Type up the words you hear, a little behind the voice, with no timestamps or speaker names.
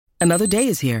Another day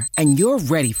is here, and you're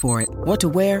ready for it. What to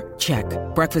wear? Check.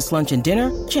 Breakfast, lunch, and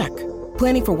dinner? Check.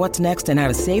 Planning for what's next and how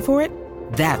to save for it?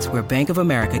 That's where Bank of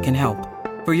America can help.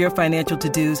 For your financial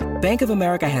to-dos, Bank of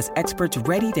America has experts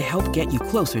ready to help get you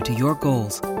closer to your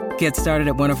goals. Get started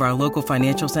at one of our local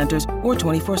financial centers or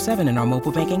 24/7 in our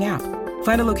mobile banking app.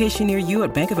 Find a location near you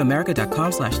at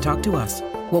bankofamerica.com/talktous.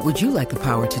 What would you like the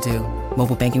power to do?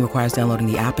 Mobile banking requires downloading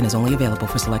the app and is only available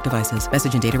for select devices.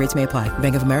 Message and data rates may apply.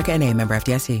 Bank of America N.A., member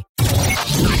FDIC.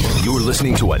 You're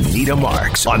listening to Anita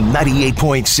Marks on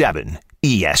 98.7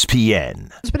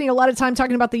 ESPN. Spending a lot of time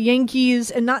talking about the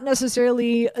Yankees and not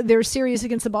necessarily their series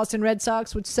against the Boston Red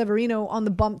Sox, with Severino on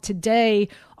the bump today.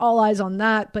 All eyes on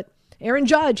that. But Aaron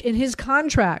Judge in his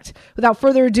contract. Without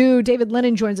further ado, David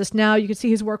Lennon joins us now. You can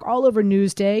see his work all over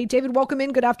Newsday. David, welcome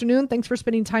in. Good afternoon. Thanks for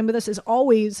spending time with us as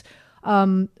always.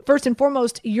 First and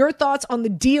foremost, your thoughts on the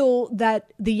deal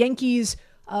that the Yankees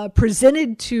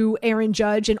presented to Aaron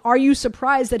Judge, and are you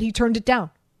surprised that he turned it down?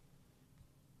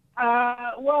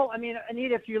 Well, I mean,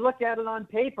 Anita, if you look at it on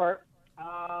paper,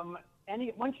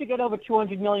 once you get over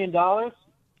 $200 million,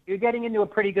 you're getting into a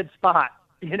pretty good spot.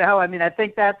 You know, I mean, I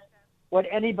think that's what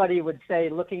anybody would say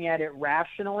looking at it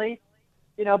rationally,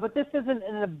 you know, but this isn't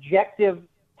an objective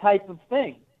type of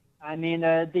thing. I mean,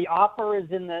 the offer is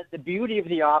in the beauty of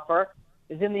the offer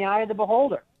is in the eye of the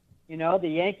beholder. You know, the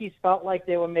Yankees felt like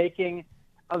they were making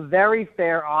a very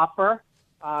fair offer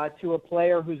to a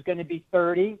player who's going to be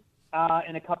 30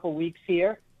 in a couple weeks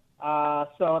here.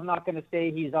 So I'm not going to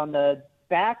say he's on the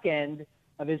back end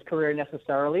of his career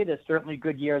necessarily. There's certainly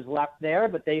good years left there,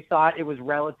 but they thought it was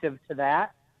relative to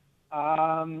that.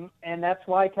 And that's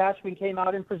why Cashman came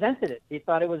out and presented it. He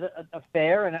thought it was a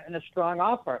fair and a strong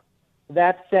offer.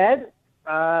 That said,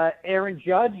 Aaron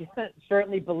Judge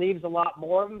certainly believes a lot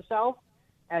more of himself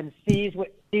and sees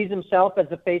himself as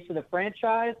the face of the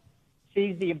franchise,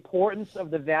 sees the importance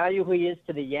of the value he is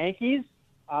to the Yankees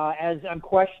as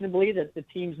unquestionably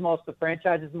the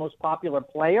franchise's most popular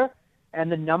player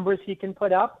and the numbers he can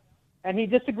put up. And he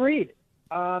disagreed.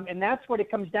 And that's what it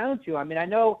comes down to. I mean, I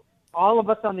know all of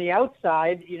us on the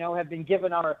outside, you know, have been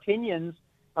given our opinions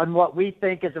on what we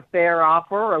think is a fair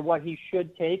offer or what he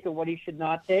should take or what he should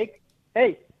not take.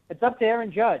 Hey, it's up to Aaron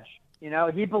Judge. You know,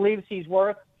 he believes he's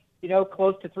worth, you know,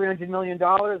 close to $300 million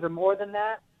or more than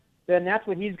that, then that's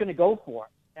what he's going to go for.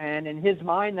 And in his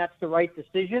mind, that's the right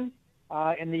decision.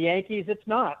 In the Yankees, it's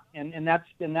not. And that's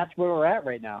where we're at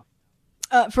right now.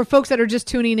 For folks that are just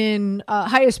tuning in,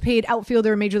 highest paid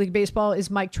outfielder in Major League Baseball is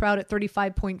Mike Trout at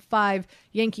 35.5.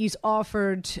 Yankees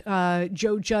offered Aaron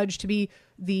Judge to be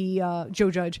the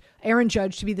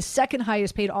second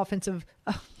highest paid offensive.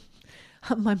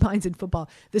 My mind's in football.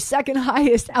 The second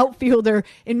highest outfielder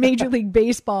in Major League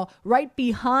Baseball, right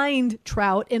behind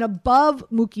Trout and above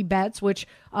Mookie Betts, which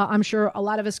I'm sure a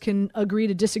lot of us can agree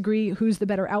to disagree who's the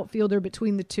better outfielder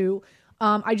between the two.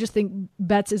 I just think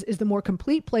Betts is the more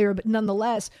complete player, but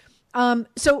nonetheless.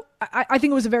 So I think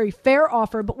it was a very fair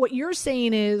offer. But what you're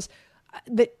saying is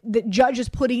that Judge is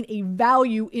putting a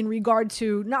value in regard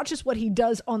to not just what he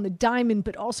does on the diamond,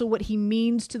 but also what he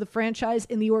means to the franchise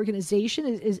and the organization.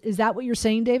 Is that what you're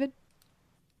saying, David?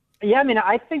 Yeah, I mean,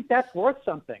 I think that's worth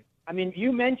something. I mean,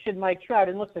 you mentioned Mike Trout,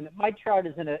 and listen, Mike Trout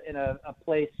is in a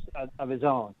place of his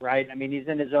own, right? I mean, he's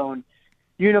in his own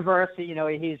universe. You know,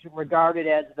 he's regarded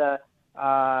as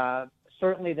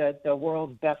certainly the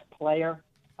world's best player.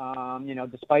 You know,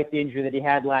 despite the injury that he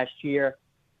had last year,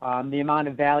 the amount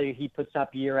of value he puts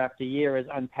up year after year is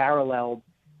unparalleled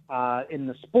in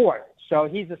the sport. So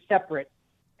he's a separate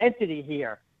entity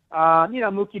here. You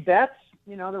know, Mookie Betts,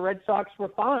 you know, the Red Sox were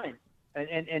fine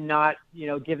and not, you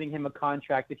know, giving him a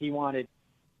contract if he wanted.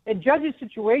 In Judge's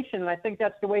situation, and I think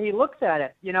that's the way he looks at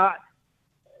it, you know,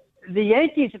 the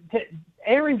Yankees,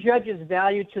 Aaron Judge's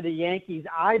value to the Yankees,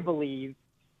 I believe,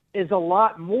 is a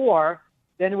lot more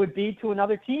than it would be to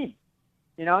another team.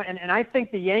 You know, and I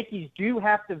think the Yankees do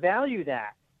have to value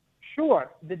that. Sure,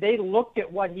 they looked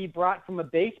at what he brought from a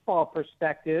baseball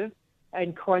perspective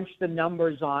and crunched the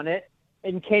numbers on it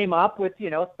and came up with, you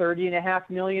know, $30.5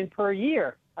 million per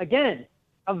year. Again,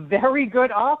 a very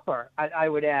good offer, I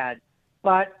would add.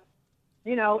 But,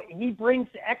 you know, he brings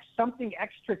something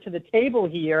extra to the table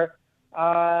here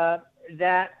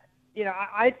that, you know,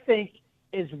 I think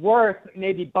is worth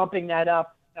maybe bumping that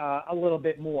up a little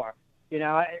bit more. You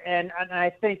know, and I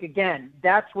think, again,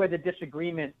 that's where the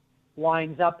disagreement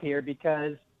winds up here,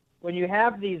 because when you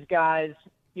have these guys,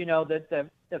 you know, the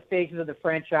faces of the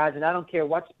franchise, and I don't care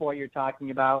what sport you're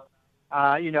talking about,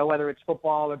 you know, whether it's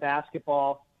football or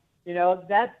basketball, you know,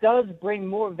 that does bring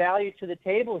more value to the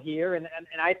table here. And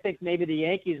I think maybe the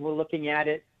Yankees were looking at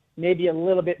it maybe a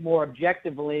little bit more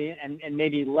objectively and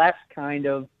maybe less kind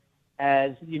of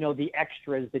as, the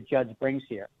extras that Judge brings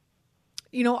here.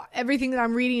 Everything that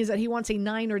I'm reading is that he wants a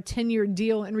 9 or 10-year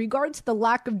deal. In regards to the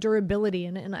lack of durability,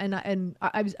 and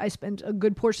I spent a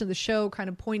good portion of the show kind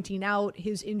of pointing out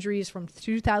his injuries from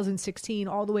 2016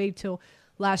 all the way till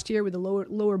last year with the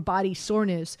lower body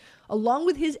soreness, along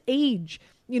with his age.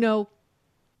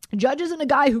 Judge isn't a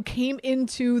guy who came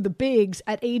into the bigs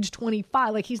at age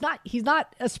 25. Like he's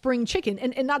not a spring chicken,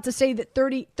 and not to say that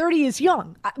 30 is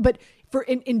young, but for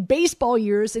in baseball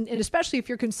years, and especially if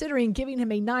you're considering giving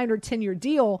him a 9 or 10-year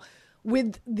deal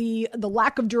with the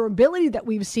lack of durability that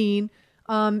we've seen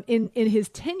in his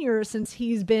tenure since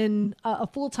he's been a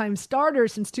full-time starter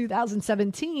since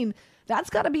 2017, that's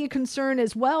got to be a concern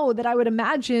as well that I would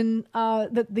imagine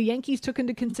that the Yankees took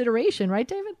into consideration, right,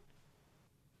 David?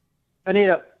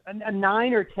 Anita, a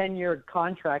 9 or 10-year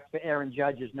contract for Aaron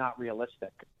Judge is not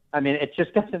realistic. I mean, it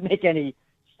just doesn't make any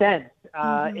sense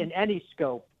in any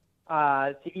scope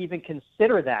to even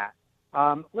consider that.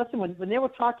 Listen, when they were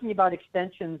talking about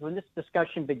extensions, when this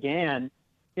discussion began,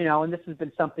 and this has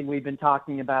been something we've been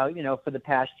talking about, for the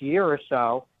past year or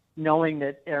so, knowing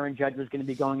that Aaron Judge was going to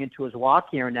be going into his walk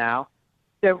here now,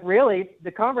 that really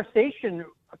the conversation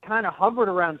kind of hovered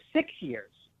around 6 years.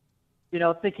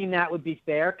 Thinking that would be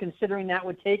fair, considering that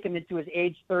would take him into his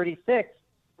age 36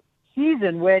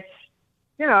 season, which,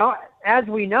 as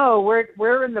we know,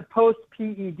 we're in the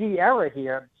post-PED era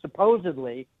here,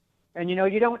 supposedly. And,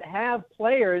 you don't have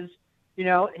players,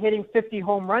 hitting 50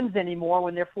 home runs anymore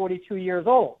when they're 42 years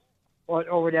old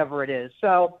or whatever it is.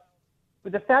 So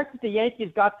with the fact that the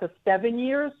Yankees got to 7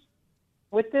 years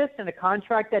with this and a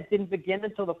contract that didn't begin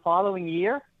until the following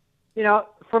year,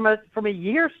 from a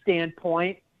year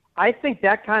standpoint, I think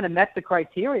that kind of met the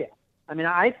criteria. I mean,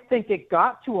 I think it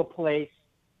got to a place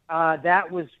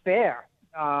that was fair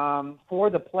for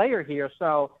the player here.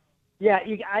 So, yeah,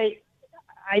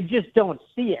 I just don't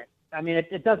see it. I mean,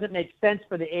 it doesn't make sense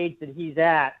for the age that he's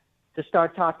at to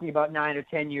start talking about 9 or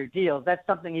 10-year deals. That's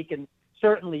something he can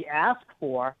certainly ask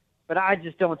for, but I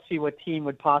just don't see what team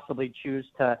would possibly choose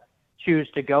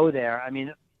to go there. I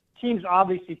mean, teams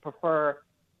obviously prefer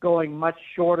going much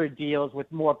shorter deals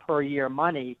with more per year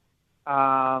money.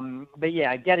 But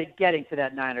yeah, getting to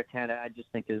that 9 or 10, I just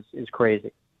think is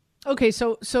crazy. Okay,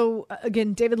 so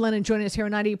again, David Lennon joining us here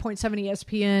on 98.7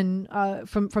 ESPN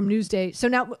from Newsday. So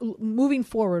now moving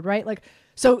forward, right? Like,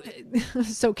 so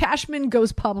Cashman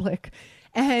goes public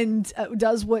and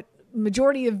does what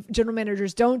majority of general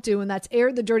managers don't do, and that's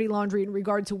air the dirty laundry in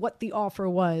regard to what the offer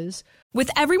was. With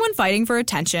everyone fighting for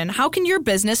attention, how can your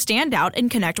business stand out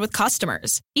and connect with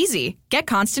customers? Easy. Get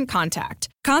Constant Contact.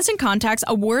 Constant Contact's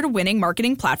award-winning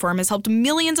marketing platform has helped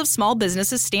millions of small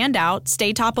businesses stand out,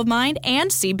 stay top of mind, and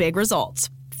see big results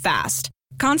fast.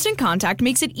 Constant Contact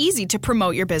makes it easy to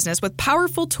promote your business with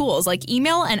powerful tools like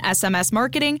email and SMS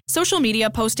marketing, social media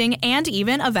posting, and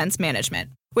even events management.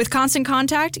 With Constant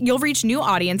Contact, you'll reach new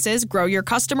audiences, grow your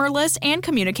customer list, and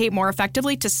communicate more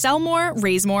effectively to sell more,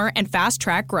 raise more, and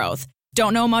fast-track growth.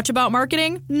 Don't know much about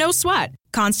marketing? No sweat.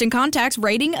 Constant Contact's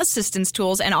writing assistance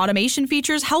tools and automation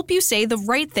features help you say the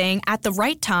right thing at the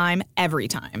right time, every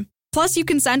time. Plus, you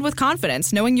can send with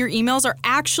confidence, knowing your emails are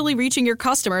actually reaching your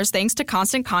customers thanks to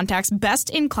Constant Contact's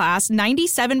best-in-class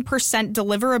 97%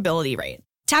 deliverability rate.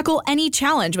 Tackle any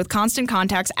challenge with Constant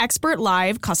Contact's expert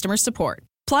live customer support.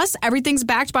 Plus, everything's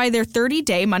backed by their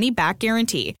 30-day money-back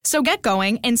guarantee. So get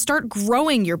going and start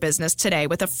growing your business today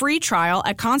with a free trial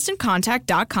at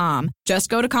ConstantContact.com. Just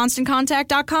go to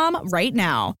ConstantContact.com right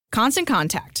now. Constant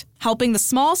Contact, helping the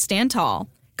small stand tall.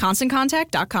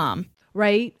 ConstantContact.com.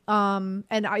 Right? And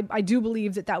I do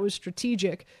believe that was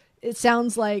strategic. It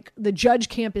sounds like the Judge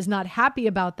camp is not happy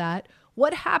about that.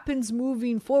 What happens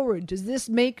moving forward? Does this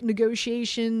make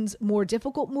negotiations more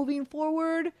difficult moving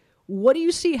forward? What do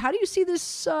you see? How do you see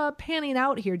this panning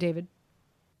out here, David?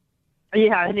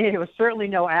 Yeah, I mean, it was certainly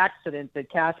no accident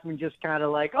that Cashman just kind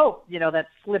of like, that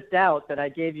slipped out, that I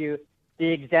gave you the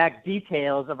exact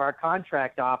details of our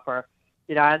contract offer.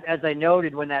 As I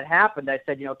noted when that happened, I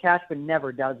said, Cashman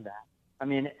never does that. I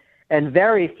mean, and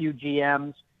very few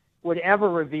GMs would ever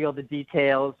reveal the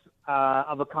details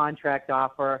of a contract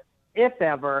offer, if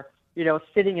ever,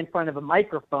 sitting in front of a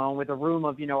microphone with a room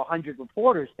of, 100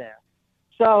 reporters there.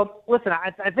 So, listen,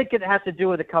 I think it has to do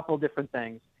with a couple of different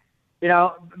things.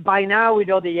 By now we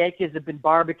know the Yankees have been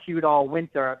barbecued all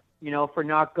winter, for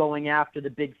not going after the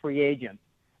big free agent.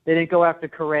 They didn't go after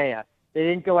Correa. They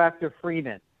didn't go after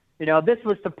Freeman. This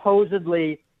was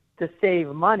supposedly to save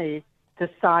money to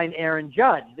sign Aaron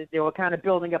Judge. They were kind of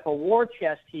building up a war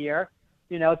chest here,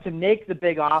 to make the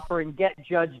big offer and get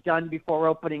Judge done before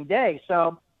opening day.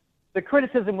 So the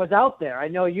criticism was out there. I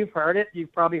know you've heard it.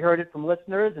 You've probably heard it from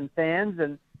listeners and fans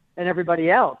and and everybody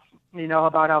else,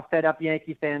 about how fed up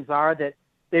Yankee fans are that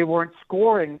they weren't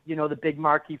scoring, the big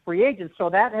marquee free agents. So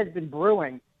that has been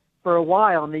brewing for a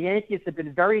while, and the Yankees have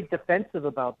been very defensive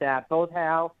about that, both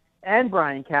Hal and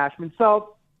Brian Cashman.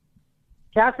 So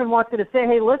Cashman wanted to say,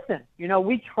 hey, listen,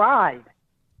 we tried,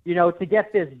 to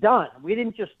get this done. We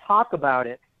didn't just talk about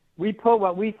it. We put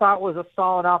what we thought was a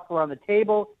solid offer on the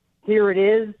table. Here it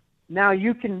is. Now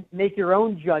you can make your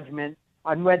own judgment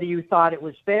on whether you thought it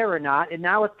was fair or not, and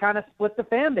now it's kind of split the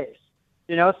fan base.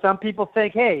 Some people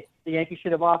think, hey, the Yankees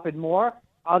should have offered more.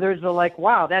 Others are like,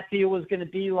 wow, that deal was going to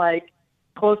be like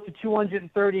close to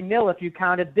 $230 million if you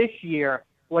counted this year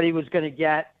what he was going to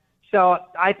get. So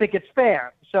I think it's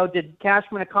fair. So did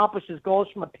Cashman accomplish his goals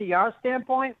from a PR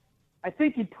standpoint? I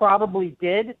think he probably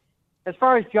did. As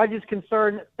far as Judge is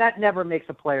concerned, that never makes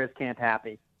a player's camp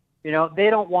happy. They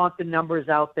don't want the numbers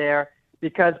out there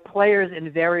because players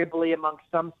invariably amongst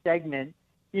some segment,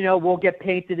 will get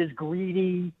painted as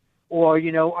greedy or,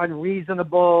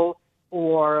 unreasonable,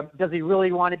 or does he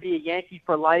really want to be a Yankee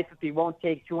for life if he won't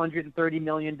take $230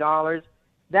 million?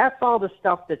 That's all the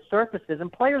stuff that surfaces,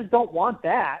 and players don't want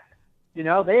that. They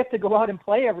have to go out and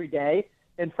play every day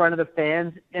in front of the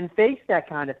fans and face that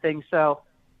kind of thing. So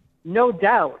no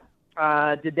doubt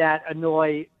did that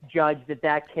annoy Judge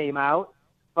that came out.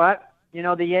 But,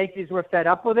 the Yankees were fed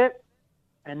up with it,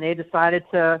 and they decided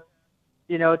to,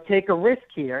 take a risk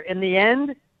here. In the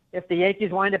end, if the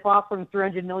Yankees wind up offering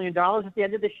 $300 million at the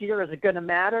end of this year, is it going to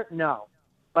matter? No.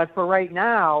 But for right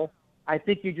now, I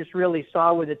think you just really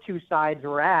saw where the two sides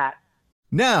were at.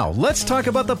 Now, let's talk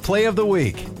about the play of the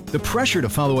week. The pressure to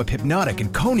follow up Hypnotic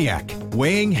and Cognac,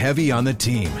 weighing heavy on the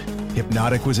team.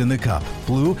 Hypnotic was in the cup,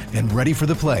 blue, and ready for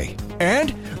the play.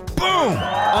 And boom!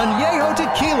 Añejo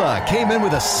Tequila came in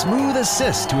with a smooth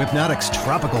assist to Hypnotic's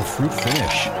tropical fruit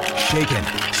finish. Shaken,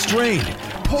 strained,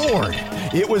 poured.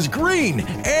 It was green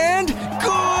and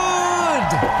good!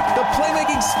 The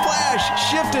playmaking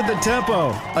splash shifted the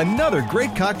tempo. Another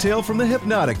great cocktail from the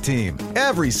Hypnotic team.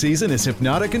 Every season is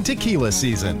Hypnotic and Tequila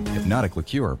season. Hypnotic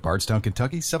Liqueur, Bardstown,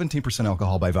 Kentucky, 17%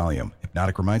 alcohol by volume.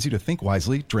 Hypnotic reminds you to think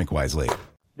wisely, drink wisely.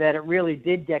 That it really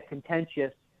did get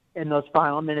contentious in those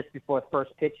final minutes before the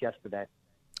first pitch yesterday.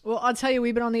 Well, I'll tell you,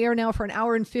 we've been on the air now for an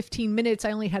hour and 15 minutes.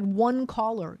 I only had one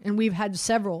caller, and we've had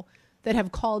several that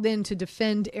have called in to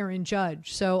defend Aaron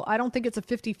Judge. So I don't think it's a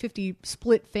 50-50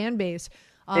 split fan base.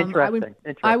 Interesting.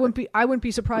 I wouldn't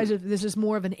be surprised if this is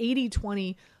more of an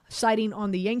 80-20 siding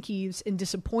on the Yankees and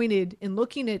disappointed in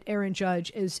looking at Aaron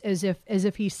Judge as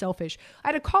if he's selfish. I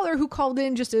had a caller who called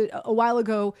in just a while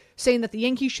ago saying that the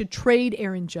Yankees should trade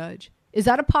Aaron Judge. Is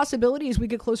that a possibility as we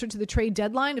get closer to the trade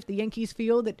deadline? If the Yankees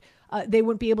feel that they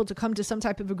wouldn't be able to come to some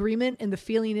type of agreement and the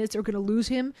feeling is they're going to lose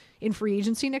him in free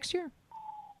agency next year?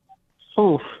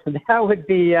 Oof, that'd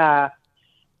be a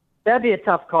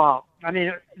tough call. I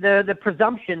mean, the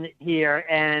presumption here,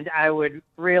 and I would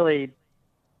really,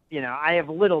 I have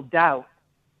little doubt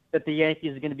that the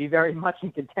Yankees are going to be very much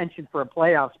in contention for a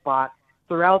playoff spot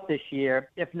throughout this year,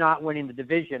 if not winning the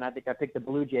division. I think I picked the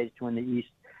Blue Jays to win the East,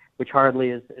 which hardly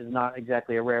is not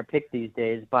exactly a rare pick these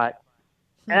days, but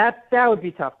that would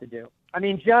be tough to do. I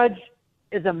mean, Judge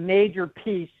is a major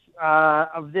piece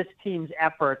of this team's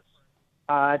efforts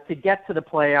to get to the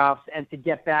playoffs and to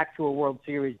get back to a World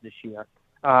Series this year.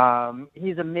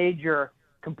 He's a major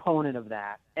component of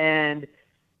that. And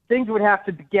things would have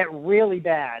to get really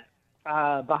bad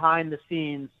behind the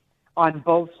scenes on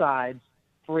both sides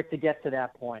for it to get to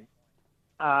that point.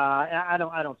 I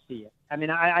don't see it. I mean,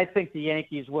 I think the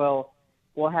Yankees will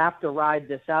have to ride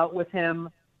this out with him.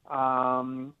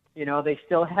 They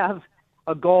still have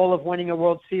a goal of winning a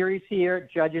World Series here.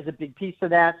 Judge is a big piece of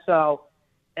that. So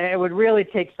it would really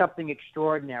take something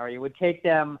extraordinary. It would take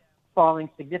them falling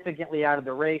significantly out of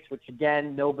the race, which,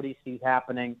 again, nobody sees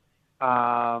happening.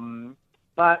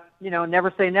 But,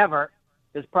 never say never.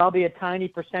 There's probably a tiny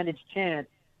percentage chance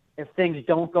if things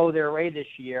don't go their way this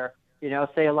year.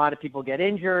 Say a lot of people get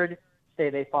injured, say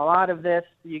they fall out of this.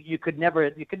 You could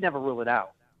never rule it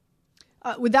out.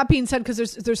 With that being said, because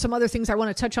there's some other things I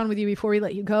want to touch on with you before we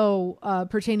let you go,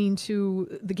 pertaining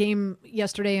to the game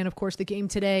yesterday and of course the game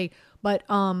today. But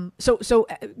so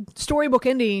storybook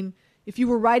ending. If you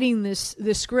were writing this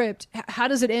script, how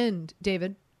does it end,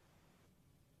 David?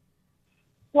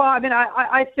 Well, I mean,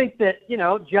 I think that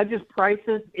Judge's price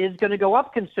is going to go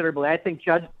up considerably. I think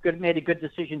Judge made a good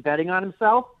decision betting on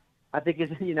himself. I think he's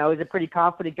a pretty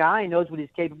confident guy. He knows what he's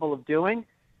capable of doing.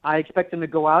 I expect him to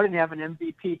go out and have an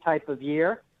MVP type of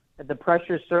year. The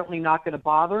pressure is certainly not going to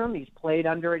bother him. He's played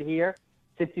under it here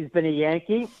since he's been a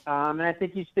Yankee. And I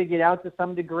think he's figured out to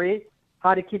some degree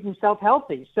how to keep himself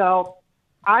healthy. So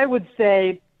I would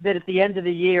say that at the end of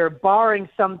the year, barring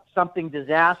something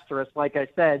disastrous, like I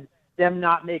said, them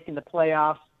not making the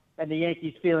playoffs and the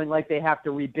Yankees feeling like they have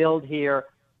to rebuild here,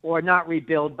 or not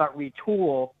rebuild but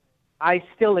retool, I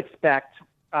still expect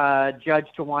Judge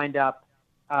to wind up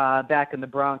back in the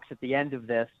Bronx at the end of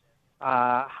this.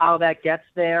 How that gets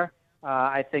there,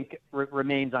 I think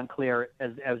remains unclear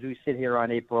as we sit here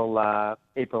on April 9th,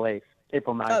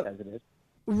 as it is.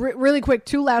 Really quick,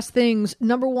 two last things.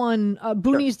 Number one,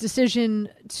 Booney's decision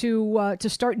to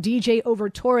start DJ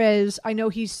over Torres. I know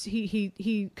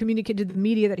he communicated to the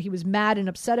media that he was mad and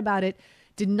upset about it.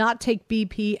 Did not take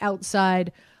BP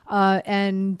outside, but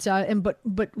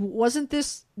wasn't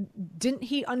this? Didn't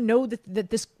he know that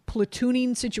this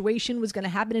platooning situation was going to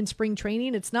happen in spring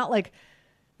training? It's not like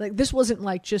this wasn't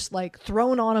just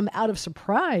thrown on him out of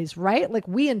surprise, right? Like,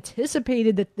 we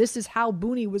anticipated that this is how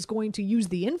Booney was going to use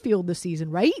the infield this season,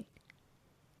 right?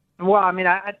 Well, I mean,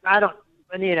 I don't,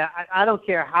 Anita, I don't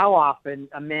care how often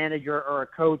a manager or a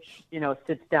coach,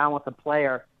 sits down with a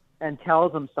player and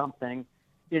tells them something.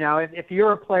 If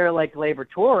you're a player like Gleyber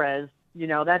Torres,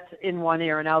 that's in one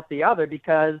ear and out the other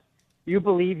because you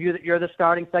believe you're the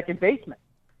starting second baseman.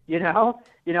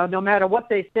 No matter what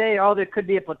they say, there could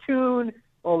be a platoon,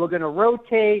 or we're going to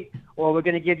rotate, or we're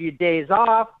going to give you days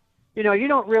off. You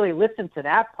don't really listen to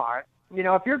that part.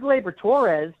 If you're Gleyber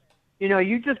Torres,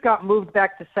 you just got moved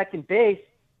back to second base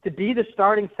to be the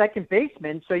starting second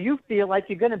baseman, so you feel like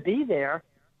you're going to be there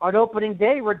on opening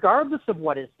day regardless of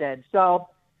what is said. So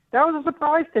that was a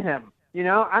surprise to him.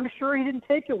 I'm sure he didn't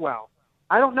take it well.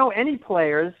 I don't know any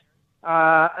players,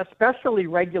 especially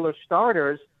regular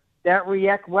starters, that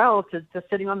react well to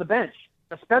sitting on the bench,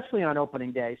 especially on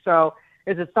opening day. So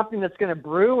is it something that's going to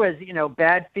brew as,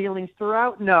 bad feelings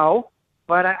throughout? No,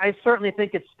 but I certainly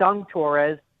think it stung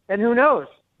Torres. And who knows?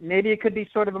 Maybe it could be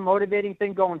sort of a motivating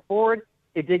thing going forward.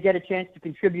 He did get a chance to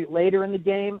contribute later in the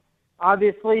game,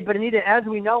 obviously. But, Anita, as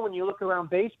we know, when you look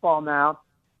around baseball now,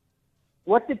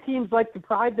 what do teams like to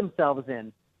pride themselves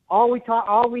in? All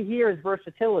we hear is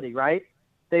versatility, right?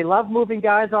 They love moving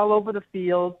guys all over the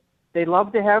field. They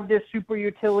love to have their super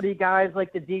utility guys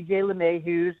like the DJ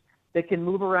LeMayhews that can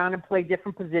move around and play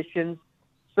different positions.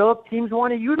 So teams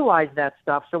want to utilize that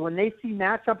stuff. So when they see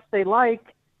matchups they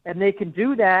like and they can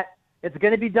do that, it's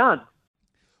going to be done.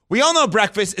 We all know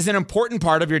breakfast is an important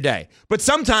part of your day, but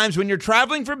sometimes when you're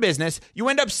traveling for business, you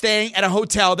end up staying at a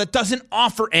hotel that doesn't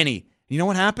offer any. You know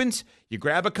what happens? You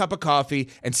grab a cup of coffee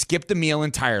and skip the meal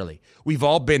entirely. We've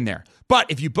all been there. But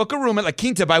if you book a room at La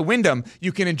Quinta by Wyndham,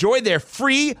 you can enjoy their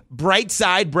free Bright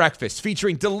Side breakfast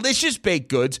featuring delicious baked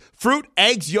goods, fruit,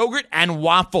 eggs, yogurt, and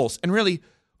waffles. And really,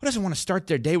 who doesn't want to start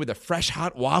their day with a fresh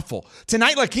hot waffle?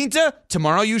 Tonight, La Quinta,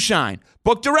 tomorrow you shine.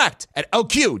 Book direct at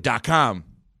lq.com.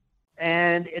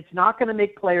 And it's not going to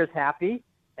make players happy,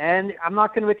 and I'm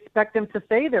not going to expect them to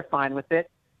say they're fine with it,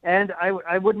 and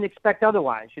I wouldn't expect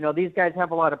otherwise. These guys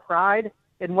have a lot of pride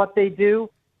in what they do,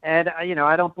 and,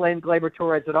 I don't blame Gleyber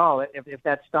Torres at all if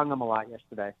that stung them a lot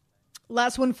yesterday.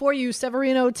 Last one for you.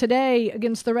 Severino today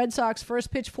against the Red Sox.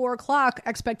 First pitch, 4:00.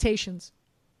 Expectations?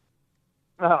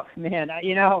 Oh, man.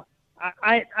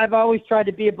 I've always tried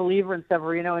to be a believer in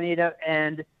Severino, Anita,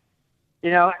 and,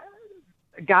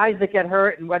 guys that get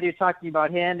hurt, and whether you're talking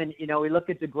about him, and, we look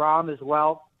at DeGrom as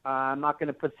well. I'm not going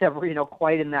to put Severino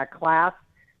quite in that class,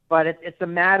 but it's a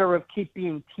matter of keep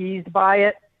being teased by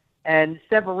it. And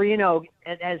Severino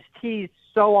has teased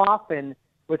so often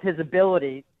with his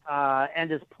ability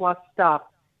and his plus stuff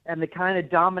and the kind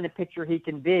of dominant pitcher he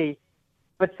can be.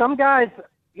 But some guys,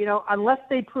 unless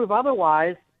they prove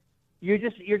otherwise, you're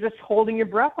just holding your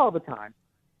breath all the time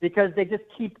because they just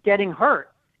keep getting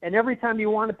hurt. And every time you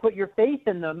want to put your faith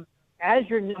in them as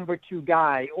your number two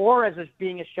guy, or as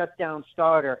being a shutdown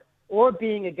starter, or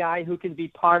being a guy who can be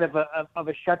part of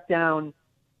a shutdown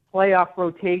playoff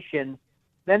rotation,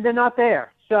 then they're not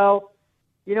there. So,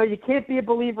 you can't be a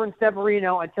believer in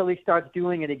Severino until he starts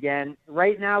doing it again.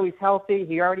 Right now, he's healthy.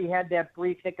 He already had that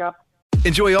brief hiccup.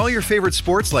 Enjoy all your favorite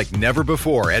sports like never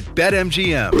before at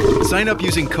BetMGM. Sign up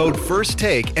using code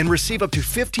FIRSTTAKE and receive up to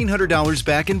 $1,500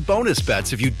 back in bonus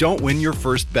bets if you don't win your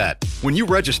first bet. When you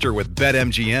register with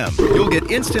BetMGM, you'll get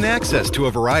instant access to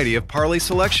a variety of parlay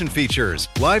selection features,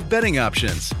 live betting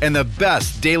options, and the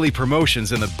best daily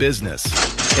promotions in the business.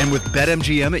 And with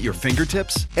BetMGM at your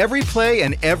fingertips, every play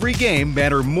and every game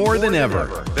matter more than ever.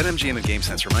 BetMGM and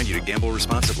GameSense remind you to gamble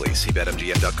responsibly. See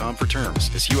BetMGM.com for terms.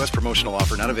 This U.S. promotional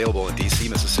offer not available in D.C.,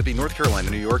 Mississippi, North Carolina,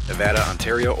 New York, Nevada,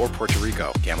 Ontario, or Puerto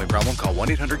Rico. Gambling problem? Call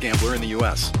 1-800-GAMBLER in the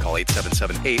U.S. Call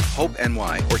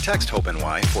 877-8-HOPE-NY or text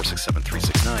HOPE-NY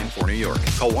 467-369 for New York.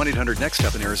 Call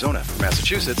 1-800-NEXT-STEP in Arizona. For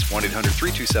Massachusetts,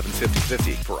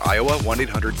 1-800-327-5050. For Iowa,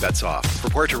 1-800-BETS-OFF. For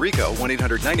Puerto Rico,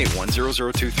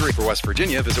 1-800-981-0023. For West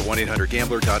Virginia, visit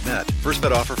 1-800-GAMBLER.net. First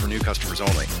bet offer for new customers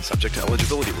only. Subject to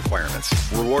eligibility requirements.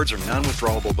 Rewards are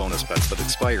non-withdrawable bonus bets that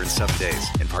expire in 7 days.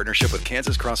 In partnership with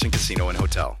Kansas Crossing Casino and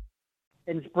Hotel.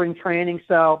 In spring training,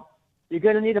 so you're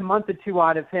going to need a month or two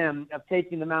out of him of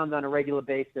taking the mound on a regular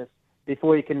basis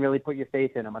before you can really put your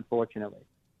faith in him, unfortunately.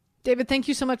 David, thank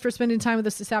you so much for spending time with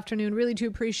us this afternoon. Really do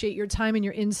appreciate your time and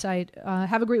your insight.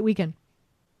 Have a great weekend.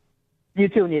 You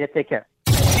too, Anita. Take care.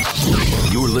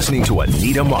 You're listening to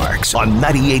Anita Marks on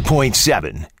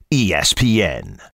 98.7 ESPN.